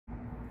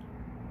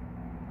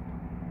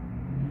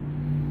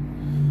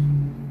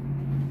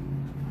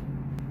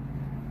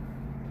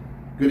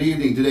Good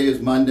evening. Today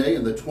is Monday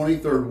in the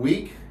 23rd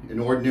week. In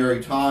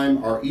ordinary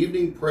time, our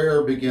evening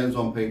prayer begins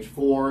on page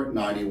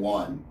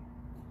 491.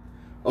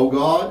 O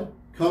God,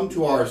 come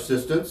to our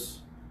assistance.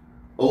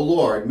 O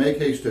Lord, make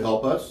haste to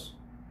help us.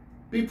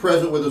 Be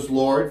present with us,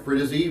 Lord, for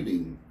it is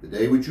evening. The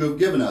day which you have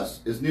given us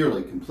is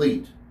nearly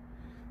complete.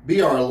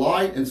 Be our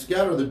light and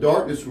scatter the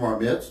darkness from our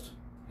midst.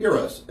 Hear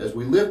us as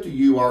we lift to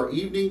you our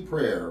evening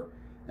prayer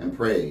and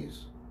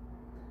praise.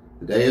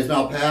 The day is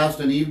now past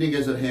and evening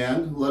is at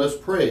hand. Let us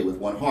pray with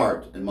one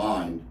heart and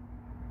mind.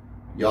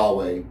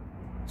 Yahweh,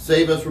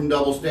 save us from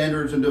double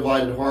standards and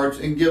divided hearts,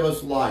 and give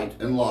us light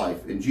and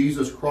life. In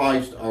Jesus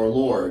Christ our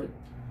Lord.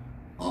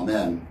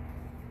 Amen.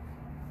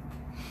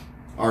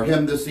 Our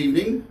hymn this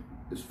evening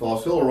is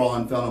Fos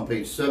Hilaron, found on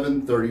page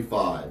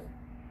 735.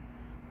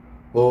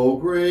 O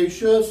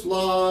gracious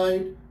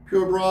light,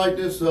 pure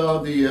brightness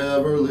of the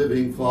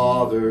ever-living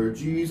Father,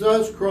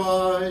 Jesus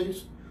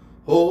Christ,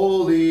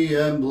 holy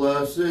and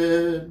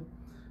blessed,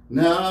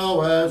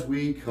 now as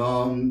we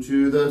come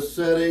to the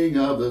setting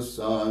of the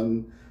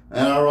sun,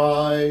 and our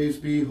eyes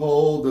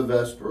behold the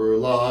vesper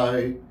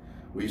light,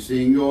 we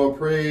sing your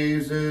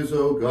praises,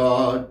 O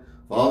God,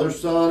 Father,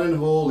 Son, and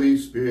Holy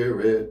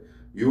Spirit.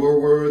 You are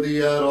worthy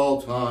at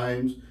all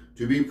times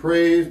to be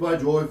praised by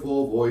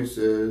joyful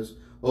voices,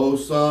 O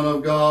Son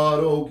of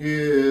God, O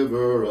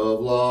Giver of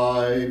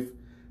life,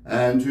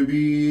 and to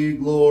be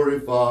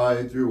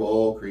glorified through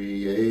all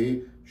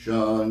creation.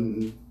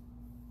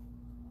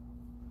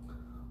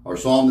 Our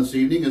psalm this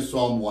evening is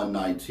Psalm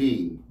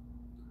 119.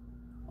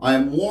 I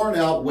am worn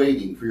out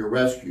waiting for your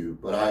rescue,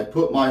 but I have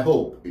put my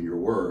hope in your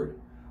word.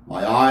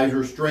 My eyes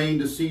are strained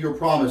to see your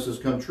promises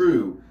come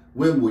true.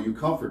 When will you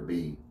comfort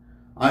me?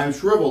 I am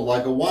shriveled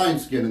like a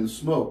wineskin in the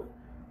smoke,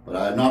 but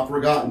I have not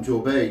forgotten to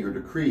obey your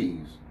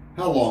decrees.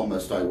 How long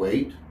must I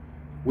wait?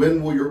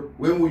 When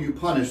will you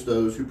punish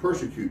those who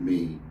persecute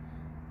me?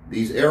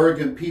 These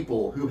arrogant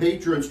people who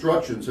hate your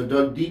instructions have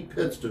dug deep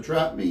pits to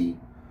trap me.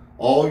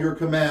 All your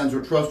commands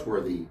are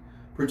trustworthy.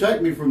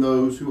 Protect me from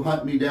those who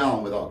hunt me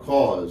down without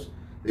cause.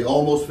 They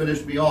almost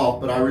finished me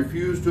off, but I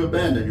refuse to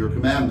abandon your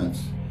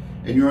commandments.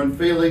 In your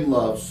unfailing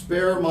love,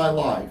 spare my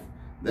life,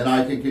 then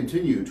I can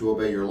continue to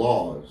obey your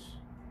laws.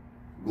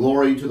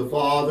 Glory to the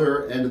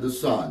Father, and to the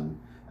Son,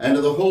 and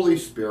to the Holy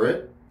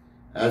Spirit,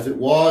 as it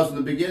was in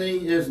the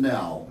beginning, is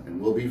now, and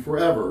will be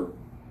forever.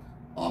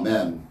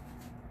 Amen.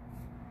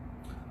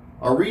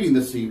 Our reading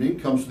this evening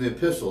comes from the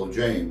Epistle of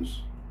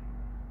James.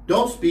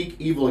 Don't speak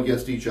evil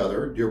against each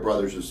other, dear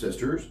brothers and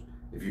sisters.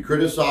 If you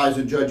criticize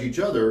and judge each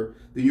other,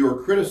 then you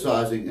are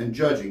criticizing and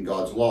judging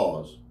God's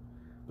laws.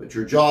 But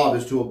your job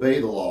is to obey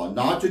the law,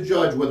 not to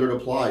judge whether it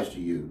applies to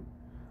you.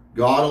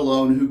 God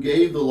alone, who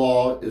gave the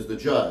law, is the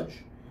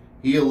judge.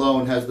 He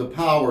alone has the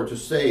power to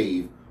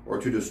save or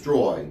to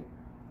destroy.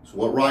 So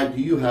what right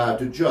do you have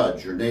to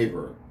judge your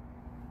neighbor?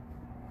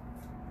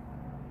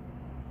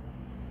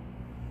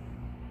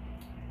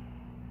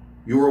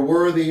 You are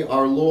worthy,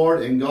 our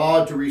Lord and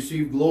God, to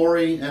receive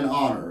glory and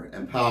honor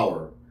and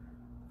power.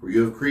 For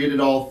you have created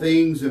all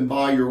things, and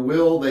by your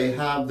will they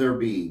have their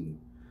being.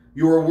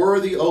 You are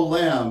worthy, O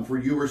Lamb, for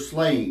you were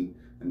slain,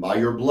 and by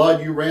your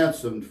blood you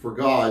ransomed for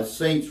God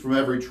saints from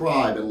every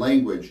tribe and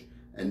language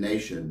and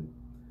nation.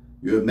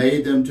 You have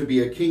made them to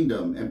be a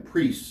kingdom and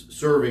priests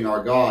serving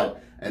our God,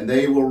 and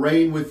they will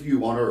reign with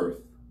you on earth.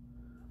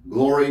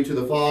 Glory to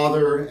the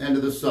Father, and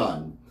to the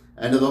Son,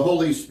 and to the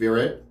Holy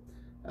Spirit,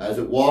 as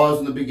it was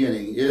in the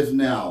beginning, is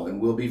now,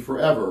 and will be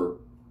forever.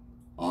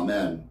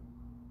 Amen.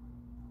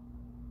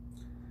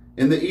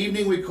 In the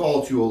evening we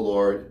call to you, O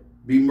Lord,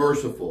 be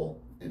merciful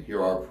and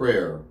hear our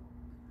prayer.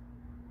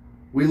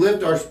 We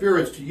lift our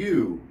spirits to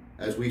you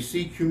as we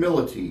seek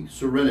humility,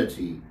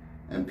 serenity,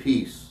 and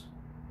peace.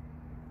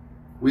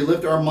 We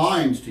lift our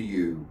minds to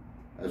you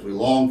as we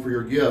long for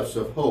your gifts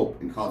of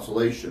hope and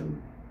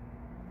consolation.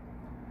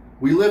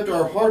 We lift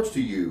our hearts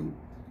to you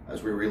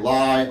as we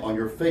rely on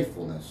your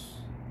faithfulness.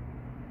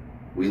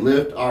 We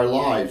lift our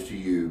lives to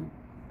you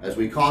as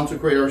we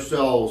consecrate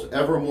ourselves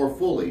ever more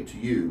fully to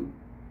you.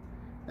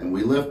 And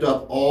we lift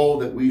up all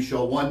that we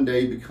shall one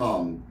day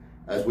become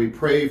as we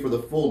pray for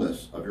the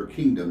fullness of your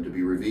kingdom to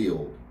be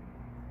revealed.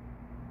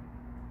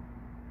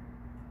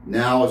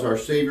 Now, as our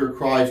Savior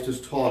Christ has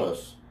taught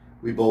us,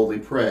 we boldly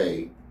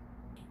pray,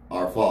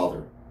 Our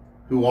Father,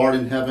 who art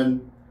in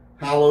heaven,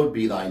 hallowed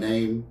be thy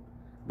name.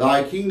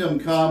 Thy kingdom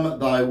come,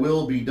 thy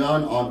will be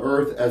done on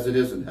earth as it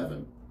is in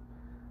heaven.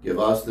 Give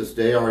us this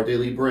day our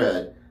daily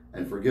bread,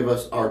 and forgive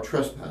us our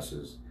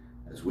trespasses,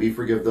 as we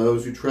forgive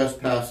those who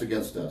trespass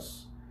against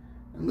us.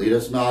 And lead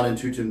us not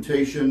into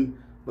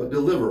temptation, but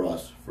deliver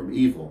us from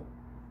evil.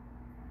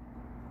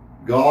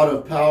 God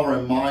of power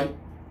and might,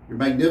 your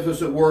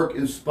magnificent work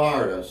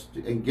inspired us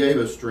and gave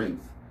us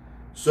strength.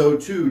 So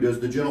too does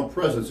the gentle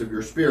presence of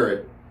your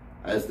Spirit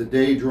as the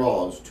day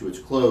draws to its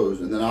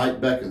close and the night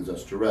beckons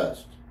us to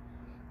rest.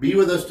 Be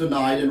with us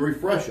tonight and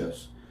refresh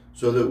us,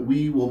 so that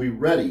we will be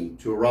ready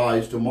to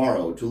arise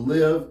tomorrow to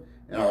live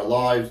in our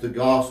lives the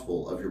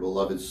gospel of your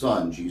beloved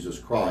Son, Jesus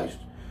Christ,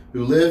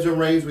 who lives and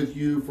reigns with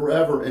you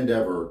forever and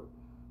ever.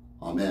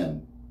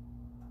 Amen.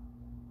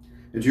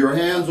 Into your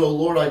hands, O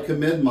Lord, I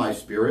commend my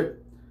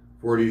spirit,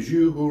 for it is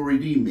you who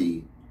redeem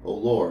me, O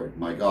Lord,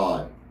 my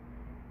God.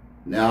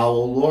 Now,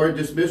 O Lord,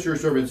 dismiss your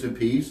servants in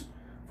peace,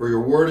 for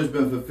your word has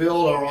been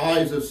fulfilled. Our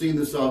eyes have seen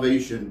the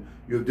salvation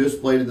you have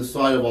displayed in the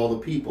sight of all the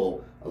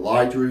people, a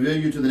light to reveal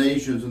you to the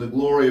nations and the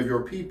glory of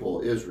your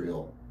people,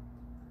 Israel.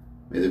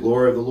 May the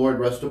glory of the Lord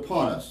rest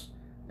upon us,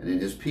 and in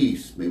his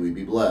peace may we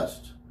be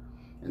blessed.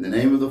 In the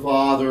name of the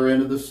Father,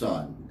 and of the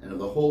Son, and of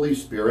the Holy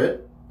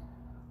Spirit.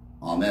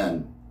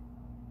 Amen.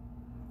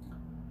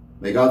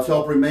 May God's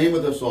help remain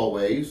with us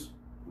always,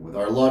 with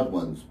our loved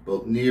ones,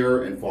 both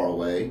near and far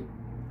away.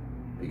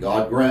 May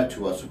God grant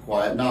to us a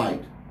quiet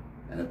night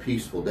and a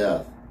peaceful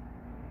death.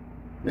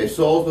 May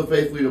souls of the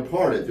faithfully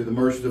departed, through the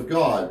mercies of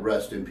God,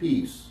 rest in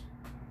peace.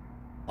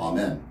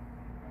 Amen.